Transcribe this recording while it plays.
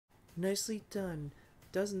Nicely done.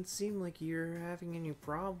 Doesn't seem like you're having any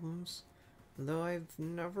problems. Though I've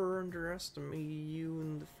never underestimated you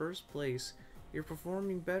in the first place. You're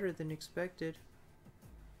performing better than expected.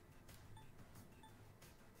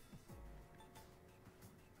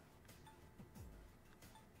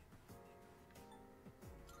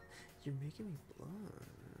 You're making me blush.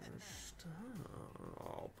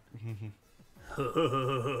 Stop.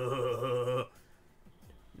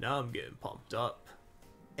 Now I'm getting pumped up.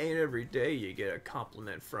 Ain't every day you get a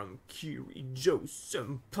compliment from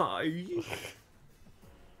Kirijo-senpai.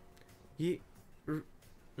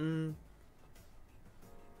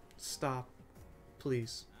 Stop.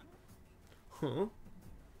 Please. Huh?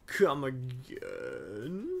 Come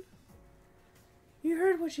again? You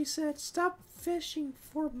heard what she said. Stop fishing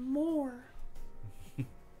for more.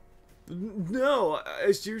 No,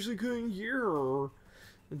 I seriously couldn't hear her.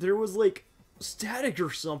 There was like static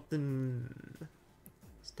or something.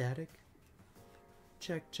 Static?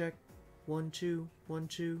 Check, check. 1 2 1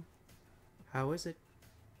 2. How is it?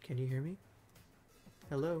 Can you hear me?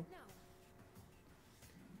 Hello? No.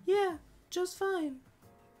 Yeah, just fine.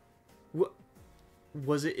 What?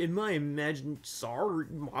 Was it in my imagination? Sorry,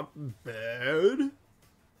 my bad.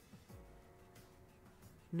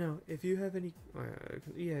 No, if you have any,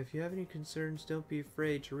 if you have any concerns, don't be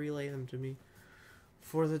afraid to relay them to me.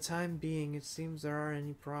 For the time being, it seems there aren't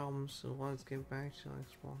any problems, so let's get back to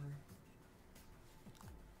exploring.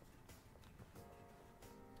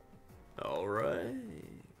 All right.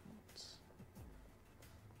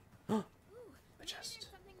 Oh, a chest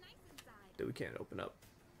that we can't open up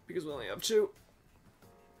because we only have 2.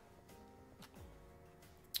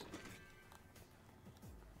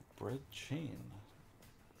 Bread chain.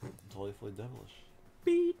 Delightfully devilish.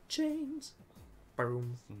 Bead chains.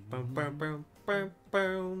 Boom, boom, boom, boom, boom,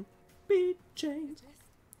 boom. Bead chains.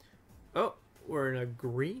 Oh, we're in a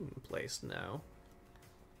green place now.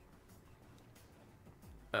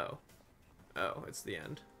 Oh. Oh, it's the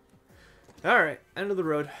end. Alright, end of the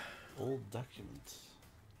road. Old documents.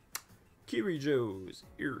 Kirijo's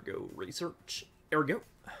Ergo Research. Ergo.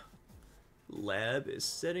 Lab is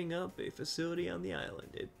setting up a facility on the island.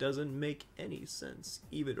 It doesn't make any sense.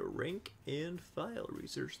 Even a rank and file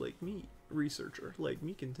researcher like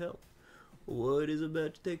me can tell what is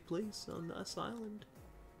about to take place on this island.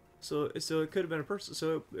 So it could have been a person.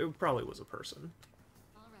 So it probably was a person.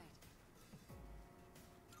 All right.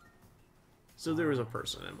 So there was a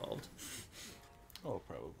person involved. Oh,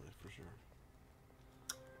 probably, for sure.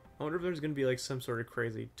 I wonder if there's going to be like some sort of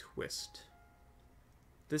crazy twist.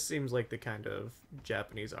 This seems like the kind of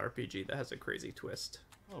Japanese RPG that has a crazy twist.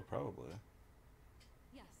 Oh, probably.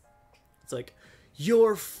 Yes. It's like,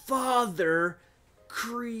 your father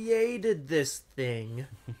created this thing,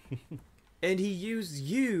 and he used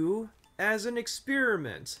you as an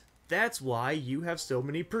experiment. That's why you have so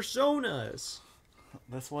many personas.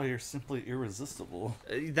 That's why you're simply irresistible.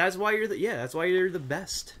 That's why you're that's why you're the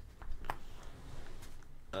best.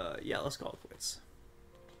 Yeah, let's call it quits.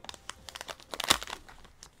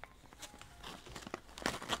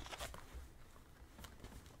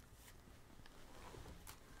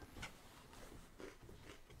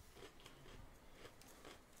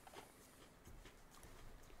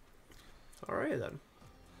 Alright then.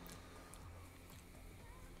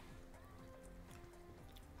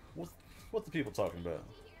 What the people talking about?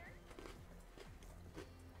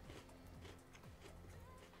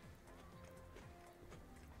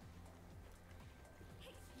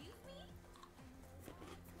 Excuse me?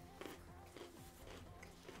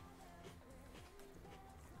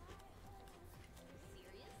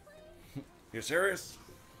 Seriously? You serious?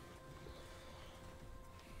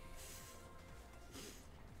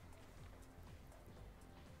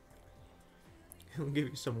 He'll give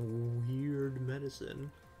you some weird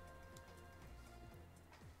medicine.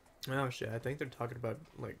 Oh shit, I think they're talking about,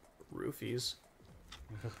 like, roofies.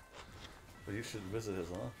 But you should visit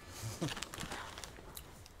his aunt.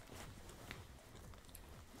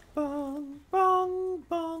 Bong, bong,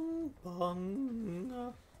 bong,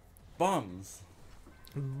 bong. Bums!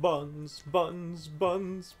 Buns, buns,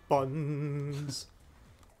 buns, buns.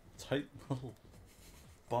 Tight little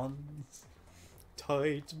buns.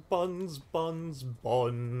 Tight buns, buns,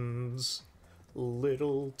 buns.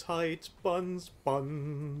 Little tight buns,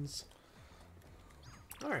 buns.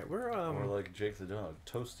 Alright, we're, Or like Jake the dog,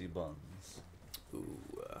 toasty buns. Ooh.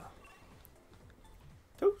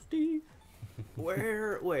 Toasty.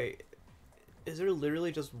 Wait, is there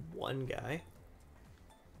literally just one guy?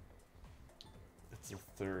 It's a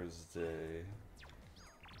Thursday.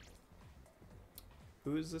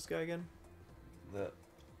 Who is this guy again? That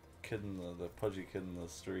kid in the pudgy kid in the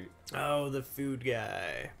street. Oh, the food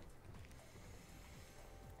guy.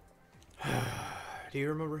 Do you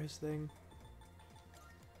remember his thing?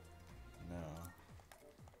 No.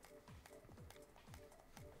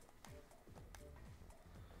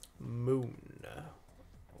 Moon.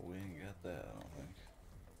 We ain't got that, I don't think.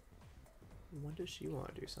 When does she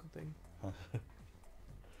want to do something?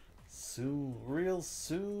 Soon, real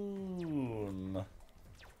soon.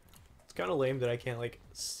 It's kind of lame that I can't like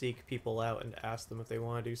seek people out and ask them if they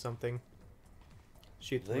want to do something.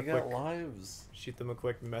 Shoot them They a got quick, lives. shoot them a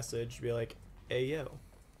quick message. Be like, "Hey yo,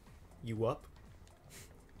 you up?"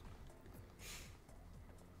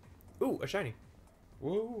 Ooh, a shiny.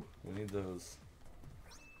 Woo! We need those.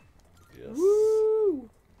 Yes. Woo!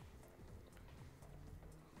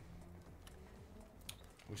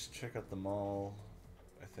 We should check out the mall,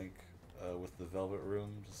 I think, with the Velvet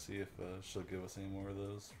Room to see if she'll give us any more of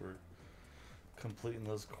those for completing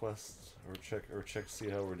those quests, or check to see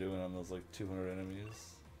how we're doing on those like 200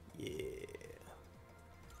 enemies. Yeah.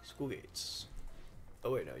 School gates.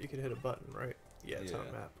 Oh wait, no, you can hit a button, right? Yeah, it's on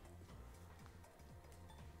Yeah. map.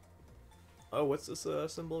 Oh, what's this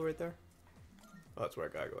symbol right there? Oh, that's where I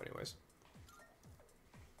gotta go anyways.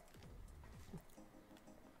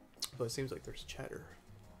 But it seems like there's chatter.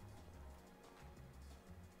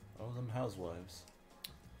 Oh, them housewives.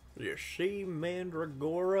 You see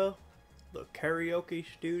Mandragora, the karaoke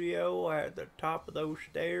studio at the top of those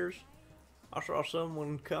stairs? I saw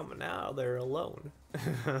someone coming out of there alone.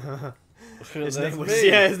 His That's name was me.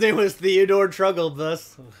 his name was Theodore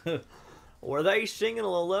Trugglebus. Were they singing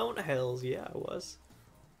alone? Hells yeah, I was.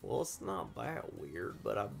 Well, it's not that weird,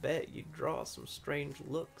 but I bet you draw some strange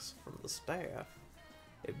looks from the staff.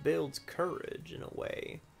 It builds courage in a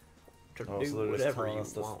way to Oh, do so they're just whatever telling you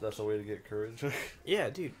us want. that's a way to get courage. Yeah,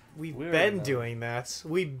 dude, we've Weird, been man. doing that.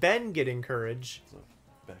 We've been getting courage. So,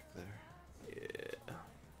 back there. Yeah.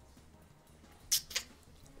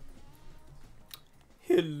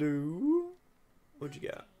 Hello. What you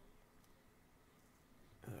got?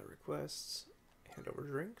 Requests. Hand over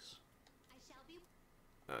drinks. I shall be.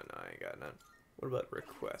 Oh no, I ain't got none. What about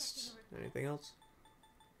requests? Anything else?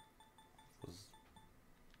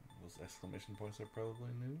 Those exclamation points are probably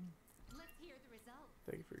new. Let's hear the result.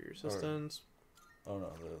 Thank you for your assistance. Oh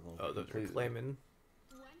no, Oh, those are completed. claiming.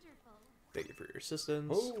 Wonderful. Thank you for your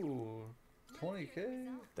assistance. Oh, Let's hear the 20K.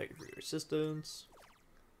 result. Thank you for your assistance.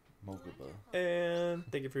 Mokuba. And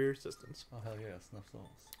thank you for your assistance. Oh hell yeah, snuff souls.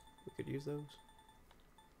 We could use those.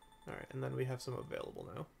 Alright, and then we have some available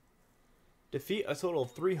now. Defeat a total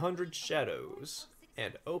of 300 shadows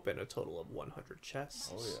and open a total of 100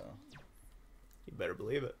 chests. Oh yeah. You better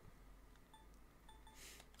believe it.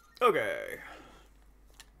 Okay.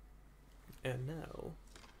 And now,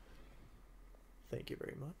 thank you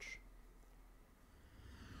very much.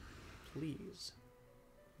 Please,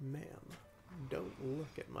 ma'am, don't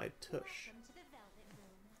look at my tush. Welcome to the Velvet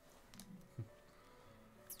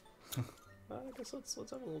Room. I guess let's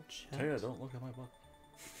have a little chat. Taya, don't look at my butt.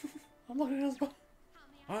 I'm looking at his butt. How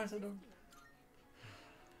may Alright, assist I don't. you?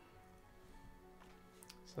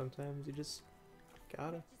 Sometimes you just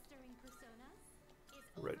gotta Registering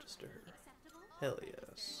personas is register. overwhelmingly acceptable. Hell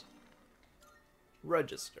yes.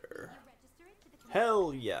 Register. You register it to the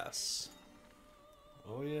Hell yes.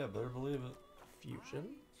 Oh yeah, better believe it. Fusion.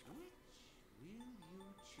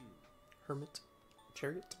 Hermit.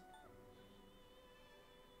 Chariot.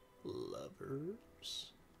 Lovers.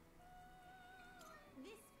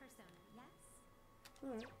 This persona, yes.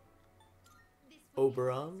 Alright. This would be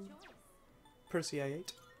Oberon. a nice choice. Perseid.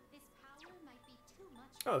 This power might be too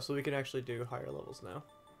much. Oh, so we can actually do higher levels now.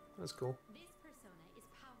 That's cool. This persona is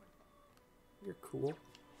powerful. You're cool.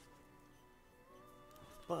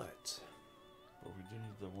 But But we do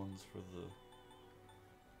need the ones for the.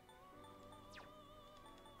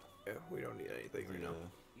 yeah, we don't need anything right now.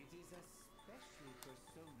 It is a special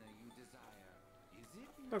persona you desire, is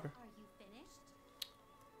it? Okay. Are you finished?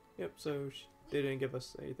 Yep, so they didn't give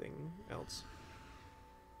us anything else.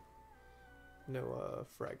 No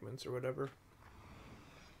fragments or whatever.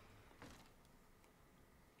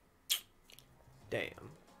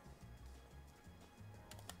 Damn.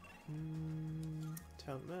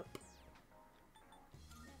 Town map.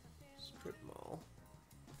 Strip mall.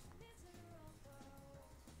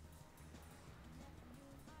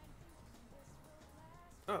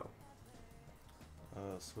 Oh,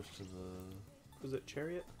 Switch to the was it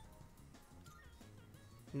Chariot?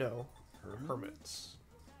 No, Hermit. Hermits.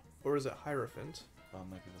 Or is it Hierophant? Oh,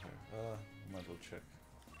 might be the hair. Might as well check.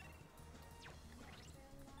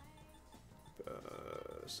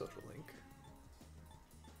 Social link.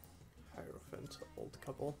 Hierophant, old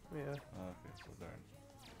couple. Yeah. Okay, so darn.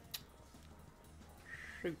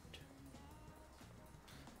 Shoot.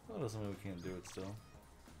 Well, that doesn't mean we can't do it still.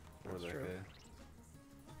 Or That's that true. guy.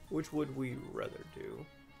 Which would we rather do?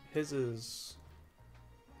 His is...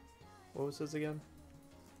 What was his again?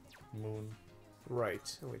 Moon.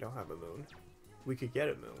 Right, and we don't have a moon. We could get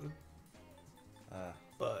a moon, Ah,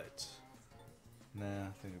 but... nah,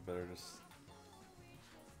 I think it better just.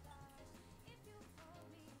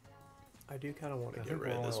 I do kind of want to I get think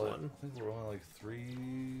rid of we're this only one. I think we're only like 3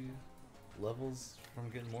 levels from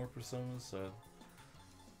getting more personas, so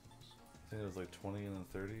I think it was like 20 and then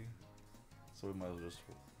 30. So we might as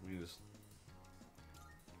well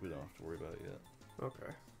we don't have to worry about it yet.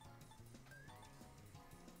 Okay.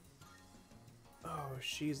 Oh,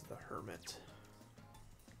 she's the hermit.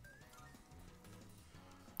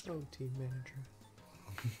 Oh, team manager.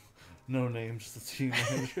 No name, just a team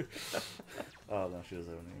manager. Oh no, she does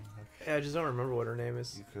have a name. Yeah, I just don't remember what her name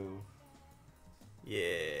is. Okay. Yuko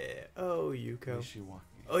Yeah. Oh, Yuko. Nishiwaki.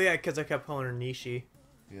 Oh, yeah, because I kept calling her Nishi.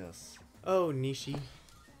 Yes. Oh, Nishi.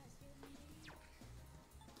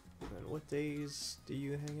 And what days do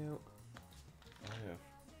you hang out? Oh yeah.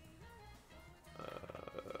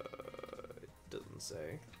 It doesn't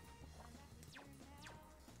say.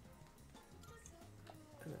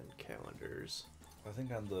 And then calendars. I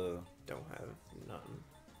think on the Don't have none.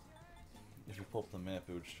 if you pull up the map,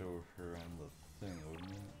 it would show her on the thing, wouldn't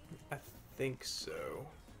it? I think so.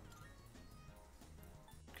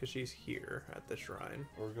 Because she's here at the shrine.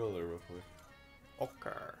 Or go there real quick.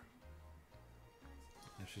 Okay.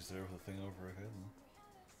 If she's there with a thing over her head.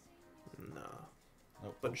 Nah.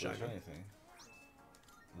 Nope, But but shiny. shiny thing.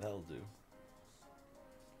 That'll do.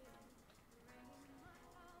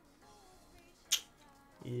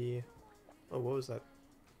 Yeah. Oh, what was that?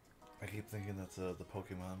 I keep thinking that's the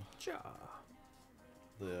Pokemon, Ja.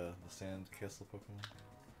 the sand castle Pokemon.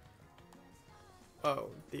 Oh,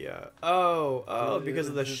 oh, because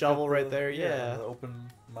of the Just shovel got right the- there, yeah. the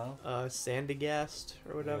open mouth. Sandygast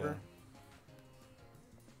or whatever.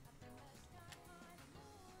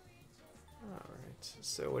 Alright,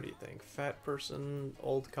 so what do you think? Fat person,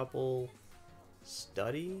 old couple,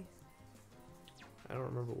 study? I don't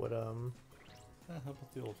remember what, Yeah, how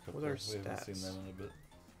about the old couple? What are We haven't seen stats? them in a bit.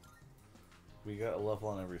 We got a level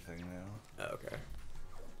on everything now. oh, okay.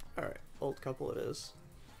 Alright, old couple it is.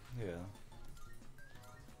 Yeah.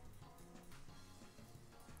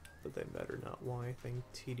 But they better not want anything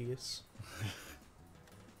tedious.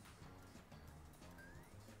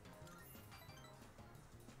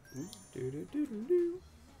 Do do do do do.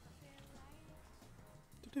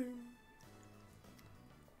 Do-do.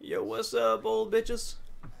 Yo, what's up, old bitches?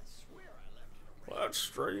 Well, that's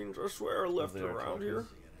strange. I swear I left They it are around talking. here.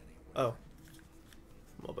 Oh.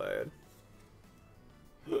 My bad.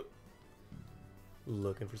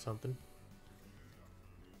 Looking for something.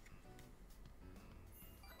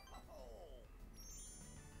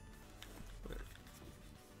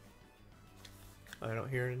 I don't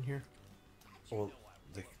hear it in here. Well,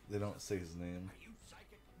 they don't say his name.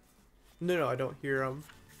 No, I don't hear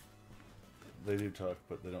They do talk,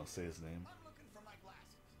 but they don't say his name.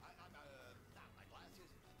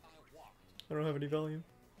 I don't have any volume.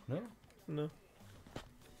 No? No.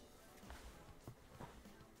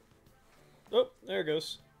 Oh, there it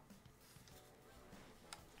goes.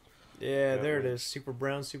 Yeah, Got there it it. is. Super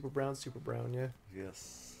brown, super brown, super brown, yeah.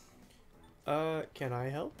 Yes. Can I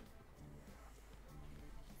help?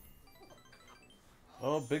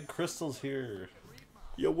 Oh, Big Crystal's here.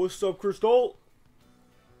 Yo, what's up, Crystal?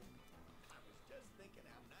 Just thinking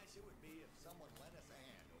how nice it would be if someone lent us a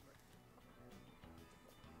hand over.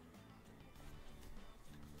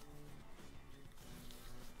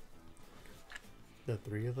 The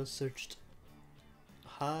three of us searched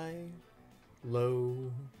high,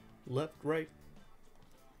 low, left, right,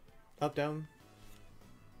 up, down.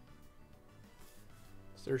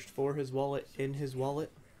 Searched for his wallet, in his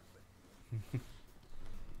wallet. Wait,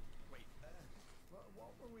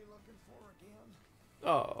 what were we looking for again?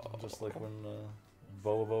 Oh. Just like when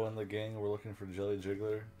Bobo and the gang were looking for Jelly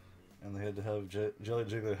Jiggler, and they had to have Jelly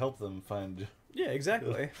Jiggler help them find. Yeah,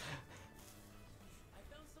 exactly. I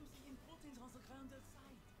found something important on the ground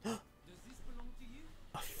outside. Does this belong to you?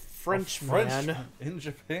 A French French man. in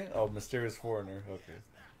Japan. Oh, mysterious foreigner. Okay.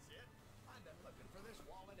 That's it. I've been looking for this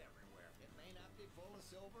wallet everywhere. It may not be full of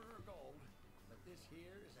silver or gold, but this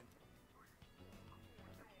here isn't.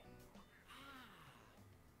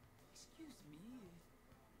 Excuse me.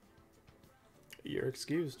 You're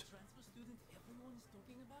excused. Transfer student everyone is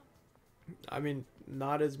talking about? I mean,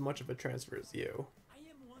 not as much of a transfer as you. I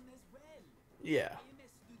am one as well. Yeah. I am a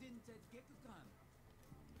student at Gekukan.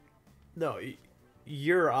 No,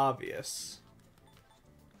 you're obvious.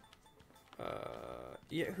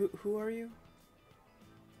 Yeah, who are you?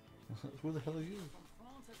 Who the hell are you? From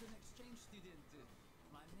France, as an exchange student.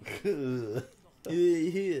 My name is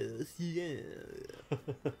Yes, yeah. but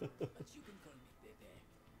you can call me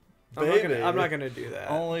Bebe. Baby. I'm not gonna do that.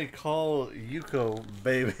 Only call Yuko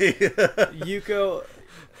baby. Yuko,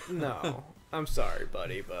 no. I'm sorry,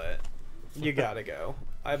 buddy, but you gotta go.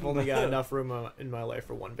 I've only got enough room in my life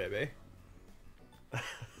for one baby.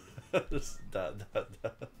 Just dot, dot,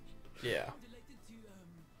 dot. Yeah. I'm delighted to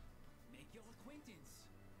make your acquaintance.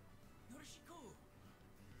 Norishiko.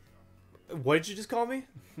 What did you just call me?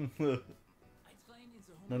 I train in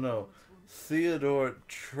the home No. Theodore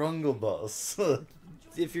Trunglebus.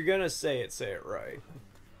 If you're gonna say it right.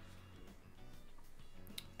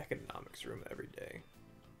 Economics room every day.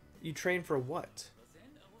 You train for what? Then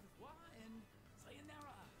au revoir and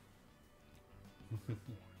sayonara.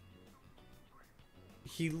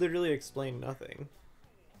 He literally explained nothing.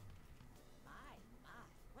 My,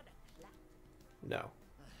 what a clap. No.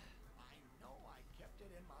 I know I kept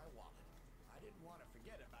it in my wallet. I didn't want to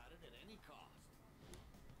forget about it at any cost.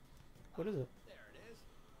 What is it? There it is.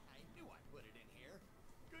 I knew I put it in here.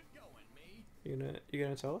 Good going, me. You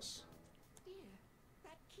gonna tell us? Dear,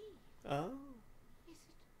 that key. Oh. Is it?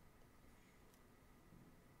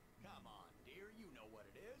 Come on, dear. You know what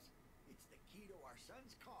it is. It's the key to our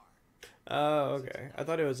son's car. Oh, okay. I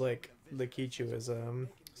thought it was like the key to his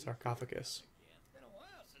sarcophagus. Been a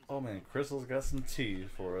while since Oh man, Crystal's got some tea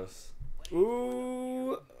for us.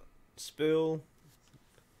 Ooh. Spill.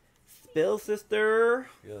 Spill, sister.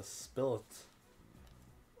 Yes, spill it.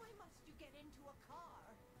 Why must you get into a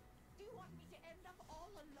car? Do you want me to end up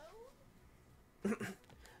all alone?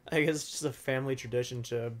 I guess it's just a family tradition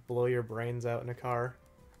to blow your brains out in a car.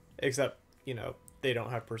 Except, you know, they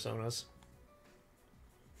don't have personas.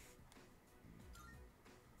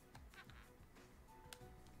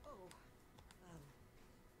 Oh,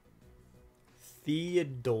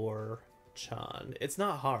 Theodore Chan. It's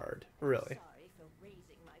not hard, really. sorry for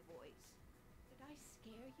raising my voice. Did I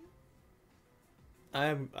scare you?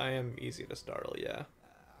 I am easy to startle, yeah.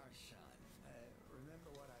 our son. Remember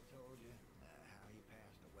what I told you? How he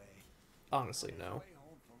passed away. Honestly, On no. his way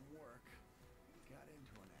home from work, he got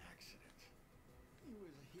into an accident. He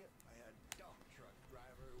was hit by a dump truck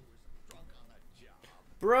driver who was drunk on the job.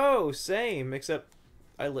 Bro, same, except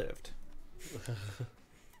I lived.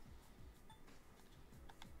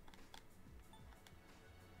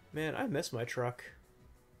 Man, I miss my truck.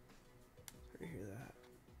 Sorry to hear that.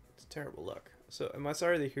 It's terrible luck. So, am I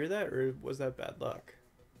sorry to hear that, or was that bad luck?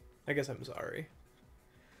 I guess I'm sorry.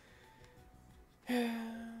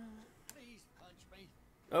 Please punch me.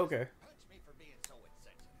 Okay. Punch me for being so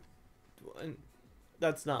insensitive. And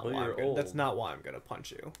that's not Well, why you're that's old. not why I'm gonna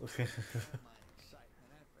punch you. In my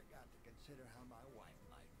excitement, I forgot to consider how my wife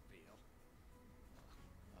might feel.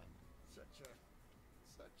 I'm such a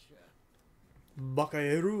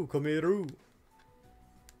Bakaeru Kameru.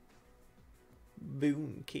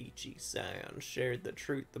 Boone Kichi-san shared the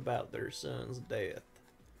truth about their son's death.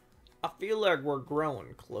 I feel like we're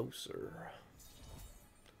growing closer.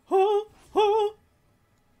 Huh? Huh?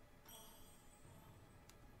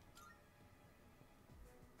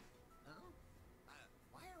 Huh?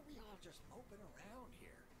 Why are we all just moping around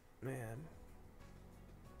here? Man.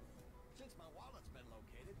 Since my wallet's been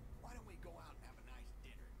located, why don't we go out and have a nice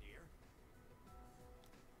dinner, dear?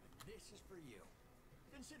 This is for you.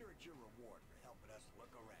 Consider it your reward for helping us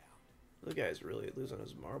look around. The guy's really losing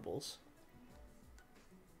his marbles.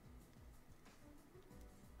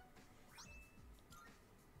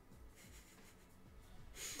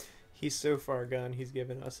 He's so far gone, he's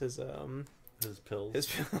given us his His pills. his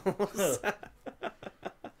pills.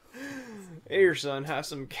 Here, son, have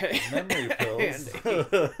some Memory pills. Yeah,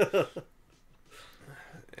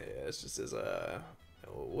 it's just his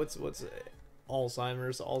what's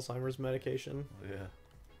Alzheimer's medication. Yeah.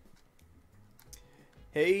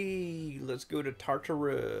 Hey, let's go to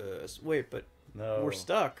Tartarus. Wait, but No. we're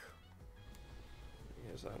stuck.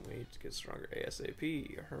 Yes, I need to get stronger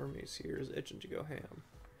ASAP. Hermes here is itching to go ham.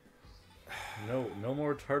 No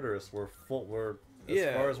more Tartarus. We're full. We're as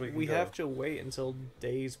Yeah, far as we can go. have to wait until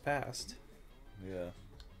days passed. Yeah.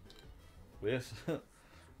 We have to...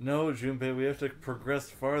 No, Junpei, we have to progress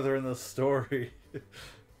farther in the story.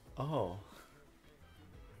 Oh.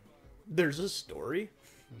 There's a story?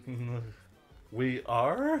 We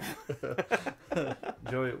are?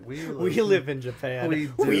 Joey, We live in Japan. We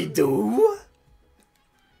do? We do?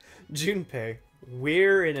 Junpei,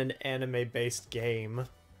 we're in an anime-based game.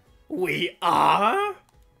 We are?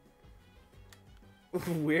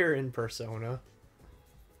 We're in Persona.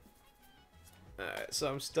 Alright, so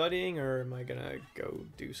I'm studying, or am I gonna go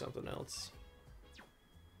do something else?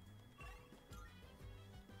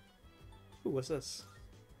 Ooh, what's this?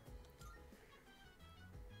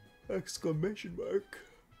 Exclamation mark.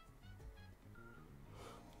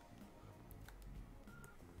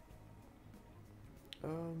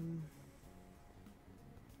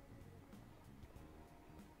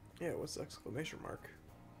 Yeah, what's the exclamation mark?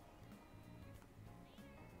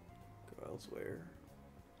 Go elsewhere.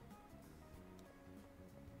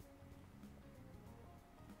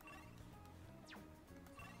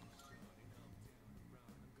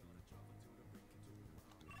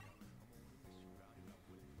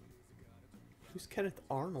 Who's Kenneth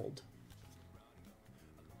Arnold?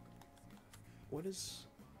 What is...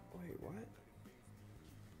 Wait, what?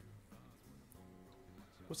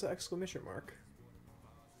 What's the exclamation mark?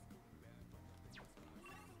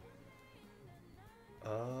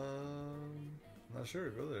 Not sure.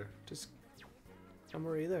 Go there. Just... I'm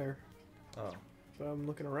already there. Oh. But I'm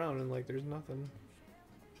looking around and, like, there's nothing.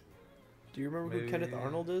 Do you remember who Kenneth Maybe-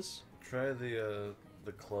 Arnold is? Try the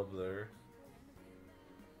club there.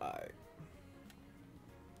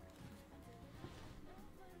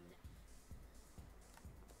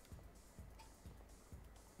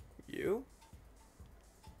 You?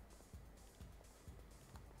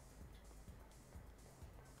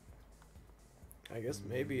 I guess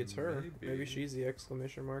maybe it's her. Maybe Maybe. she's the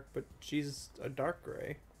exclamation mark, but she's a dark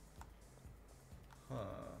gray. Huh.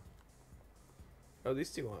 Oh,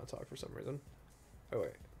 these two want to talk for some reason. Oh,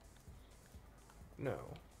 wait. No.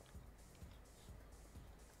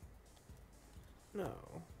 No.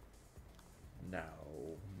 No.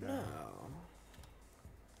 No.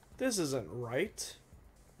 This isn't right.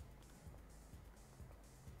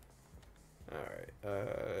 Alright,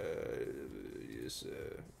 yes,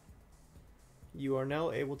 you are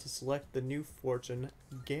now able to select the new fortune,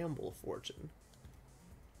 Gamble Fortune.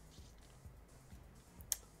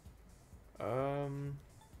 I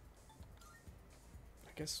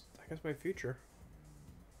guess my future.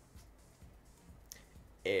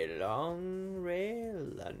 A long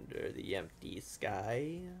rail under the empty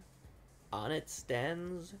sky. On it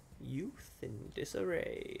stands youth in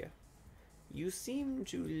disarray. You seem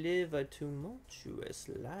to live a tumultuous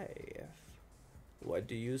life. What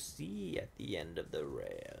do you see at the end of the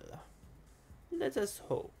rail? Let us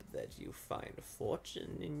hope that you find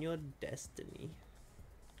fortune in your destiny.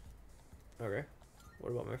 Okay.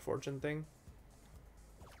 What about my fortune thing?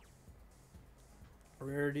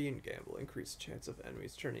 Rarity and gamble. Increased chance of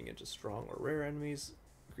enemies turning into strong or rare enemies.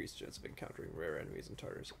 Increased chance of encountering rare enemies in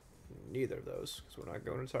Tartarus. Neither of those, because we're not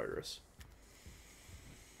going to Tartarus.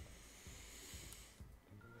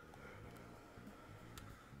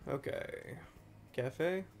 Okay.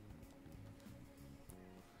 Cafe?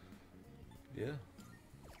 Yeah.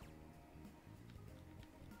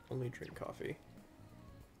 Only drink coffee.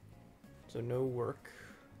 So no work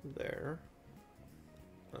there.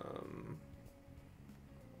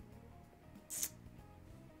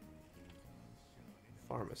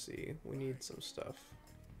 Pharmacy. We need some stuff.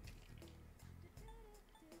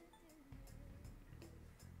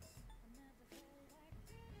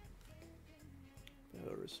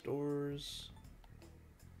 Restores.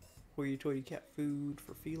 Hoity-toity cat food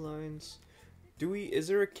for felines. Is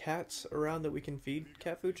there a cat around that we can feed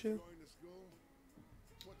cat food to?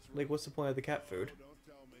 Like, what's the point of the cat food?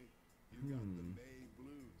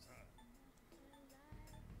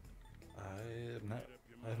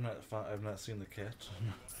 I've not seen the cat.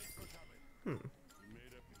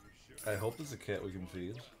 I hope it's a cat we can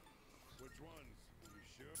feed.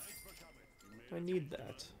 I need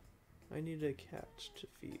that. I need a cat to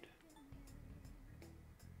feed.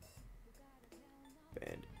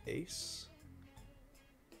 Band Ace.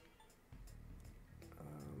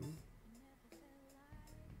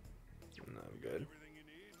 No, I'm good.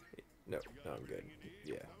 No, I'm good.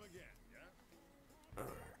 Yeah.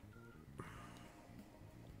 Alright.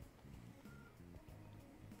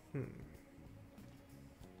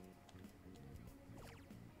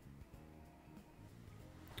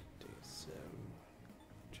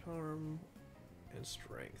 Charm and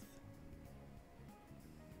strength.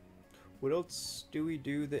 What else do we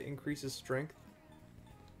do that increases strength?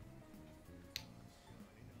 I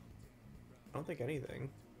don't think anything.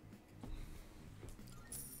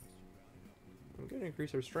 I'm gonna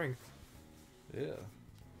increase our strength. Yeah.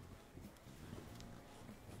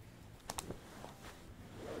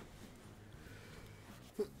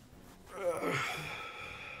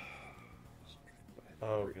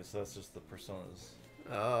 Oh, okay, so that's just the personas.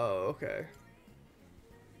 Oh, okay.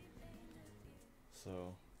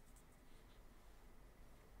 So.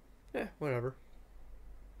 Yeah, whatever.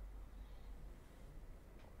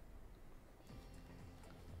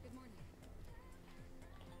 Good morning.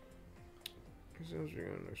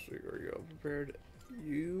 Next week, are you all prepared?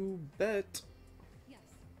 You bet. Yes.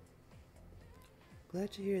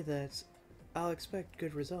 Glad to hear that. I'll expect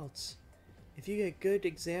good results. If you get good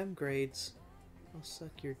exam grades, I'll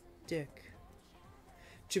suck your dick.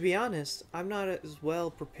 To be honest, I'm not as well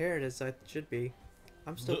prepared as I should be.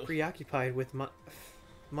 I'm still preoccupied with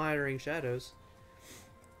monitoring shadows.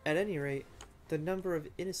 At any rate, the number of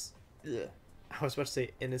I was about to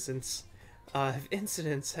say innocents.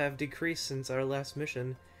 Incidents have decreased since our last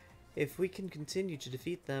mission. If we can continue to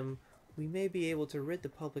defeat them, we may be able to rid the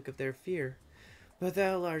public of their fear. But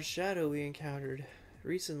that large shadow we encountered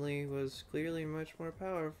recently was clearly much more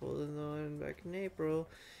powerful than the one back in April.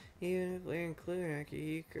 Even if we include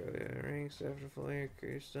Akihiko, ranks after fully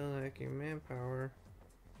increased, still lacking manpower.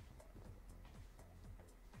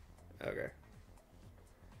 Okay.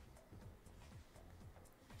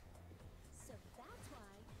 So that's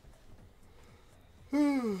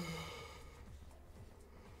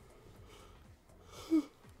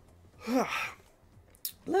why.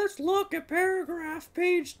 Let's look at paragraph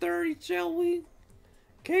page 30, shall we?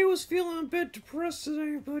 Kay was feeling a bit depressed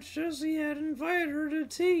today, but Jessie had invited her to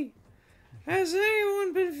tea. Has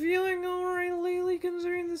anyone been feeling alright lately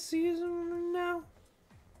considering the season we're in now?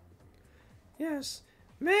 Yes,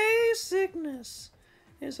 May sickness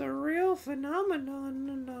is a real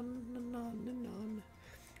phenomenon.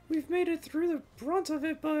 We've made it through the brunt of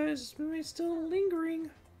it, but it's still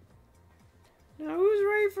lingering. Now who's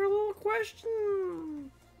ready for a little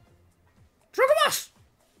question? Trugamus!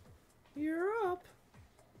 You're up.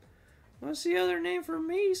 What's the other name for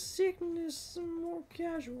May sickness? A more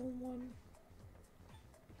casual one.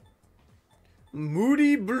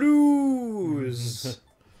 Moody Blues.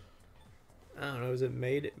 I don't know. Is it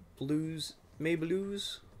May Blues? May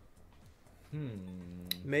Blues?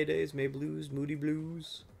 May Days, May Blues, Moody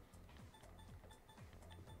Blues.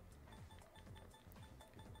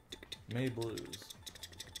 May Blues.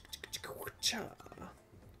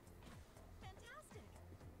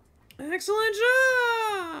 Excellent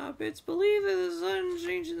job! It's believed that the sudden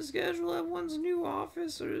change in the schedule at one's new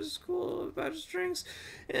office or school of batch strings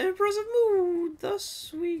an impressive mood.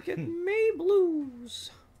 Thus, we get May Blues.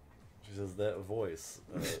 She says that voice,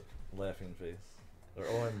 laughing face, or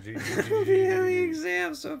OMG. We'll be having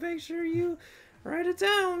exams, so make sure you write it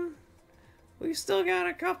down. We've still got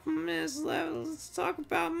a couple minutes left. Let's talk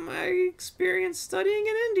about my experience studying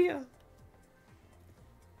in India.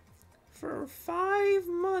 For 5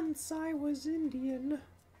 months, I was Indian.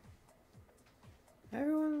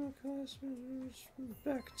 Everyone in the class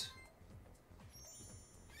respect.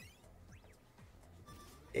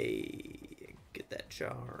 Hey, get that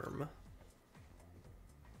charm.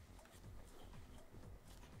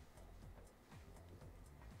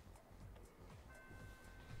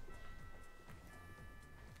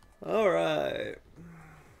 Alright.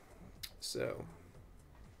 So,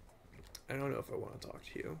 I don't know if I want to talk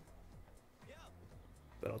to you.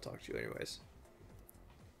 But I'll talk to you anyways.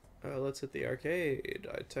 Let's hit the arcade.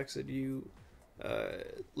 I texted you.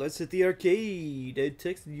 Let's hit the arcade. I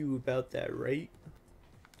texted you about that, right?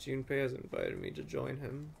 Junpei has invited me to join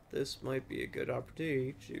him. This might be a good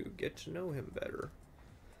opportunity to get to know him better.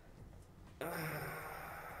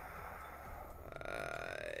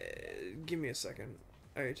 Give me a second.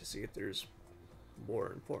 I need to see if there's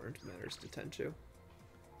more important matters to tend to.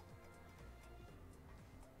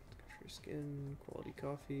 Skin, quality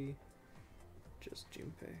coffee, just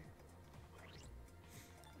Junpei.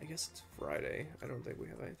 I guess it's Friday. I don't think we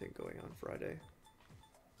have anything going on Friday.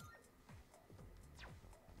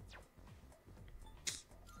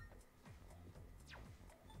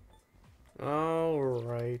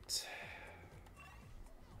 Alright.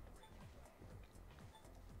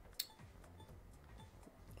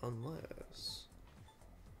 Unless...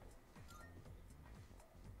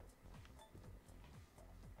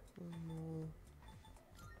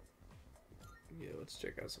 yeah, let's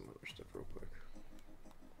check out some other stuff real quick.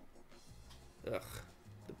 Ugh,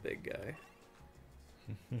 the big guy.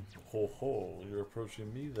 Ho ho, you're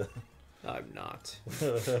approaching me then. I'm not.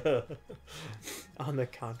 On the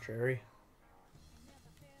contrary.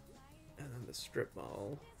 And then the strip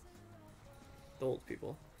mall. The old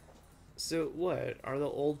people. So what? Are the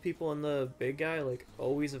old people and the big guy like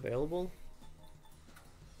always available?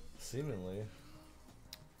 Seemingly.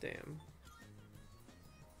 Damn.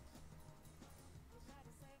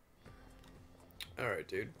 Alright,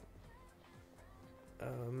 dude.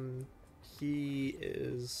 He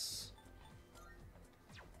is...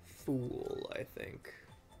 Fool, I think.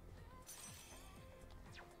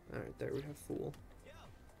 Alright, there we have Fool.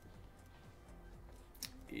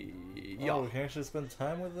 Yeah. Oh, we can actually spend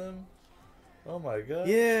time with them? Oh my god.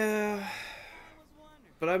 Yeah.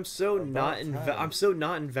 But I'm so About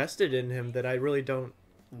not invested in him that I really don't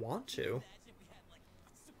want to.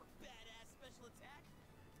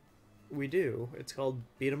 We do. It's called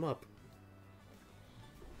Beat 'em Up.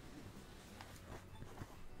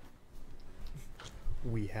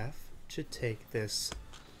 We have to take this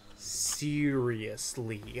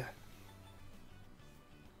seriously.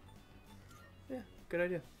 Yeah, good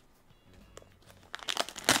idea.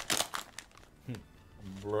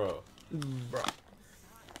 Bro. Bruh.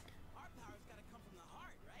 Our power's gotta come from the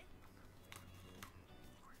heart, right?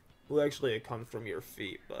 Well, actually, it comes from your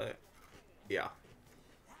feet, but yeah.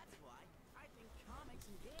 That's why I think comics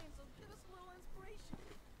and games will give us a little inspiration.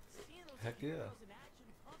 Seeing those Heck yeah. heroes in action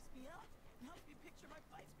pumps me up and helps me picture my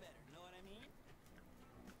fights better. Know what I mean?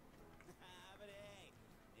 But hey,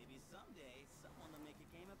 maybe someday someone will make a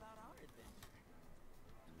game about our adventure.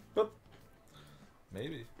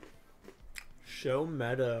 Maybe. Show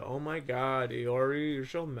meta. Oh my god, Iori, you're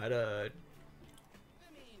so meta. I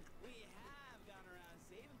mean, we have gone around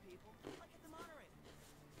saving people, like at the monorail.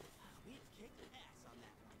 We kicked ass on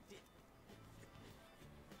that one,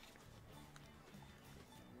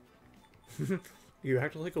 didn't we? You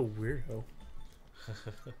act like a weirdo.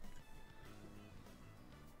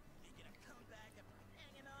 Making a comeback after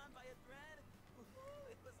hanging on by a thread. Woohoo,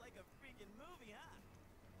 it was like a freaking movie, huh?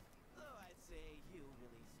 Though I'd say you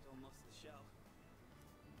really stole most of the show.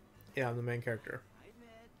 Yeah, I'm the main character. I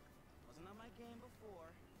admit, wasn't on my game before.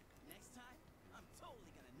 Next time, I'm totally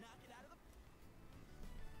gonna knock it out of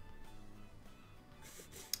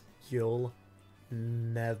the... You'll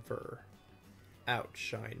never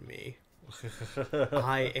outshine me.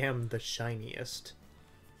 I am the shiniest.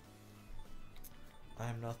 I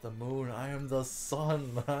am not the moon, I am the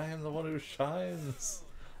sun. I am the one who shines,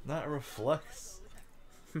 not reflects.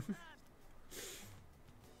 You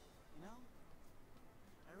know,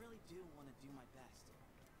 I really do want to do my best.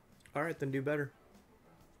 Alright, then do better.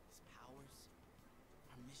 His powers,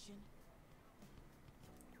 our mission.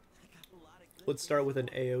 I got a lot of good Let's start things with an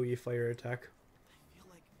going. AoE fire attack. I feel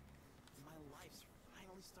like my life's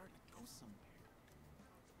finally starting to go somewhere.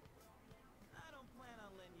 I don't plan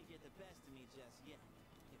on letting you get the best of me just yet.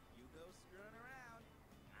 If you go screwing around,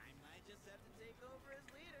 I might just have to take over as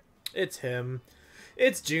leader. It's him.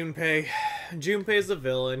 It's Junpei. Junpei's the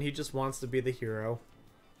villain. He just wants to be the hero.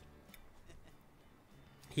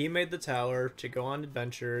 He made the tower to go on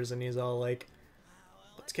adventures, and he's all like,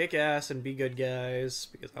 let's kick ass and be good guys,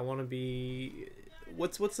 because I want to be...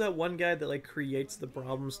 What's that one guy that, like, creates the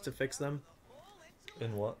problems to fix them?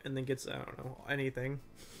 In what? And then gets, I don't know, anything.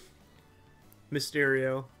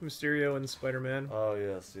 Mysterio. Mysterio and Spider-Man. Oh,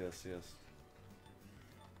 yes, yes, yes.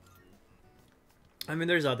 I mean,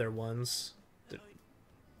 there's other ones.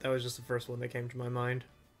 That was just the first one that came to my mind.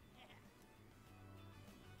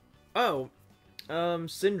 Oh,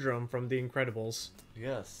 Syndrome from The Incredibles.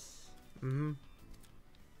 Yes. Mm-hmm.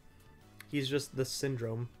 He's just the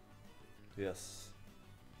Syndrome. Yes.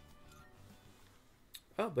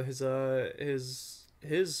 Oh, but his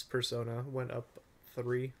persona went up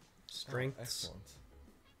 3 strengths. Oh, excellent.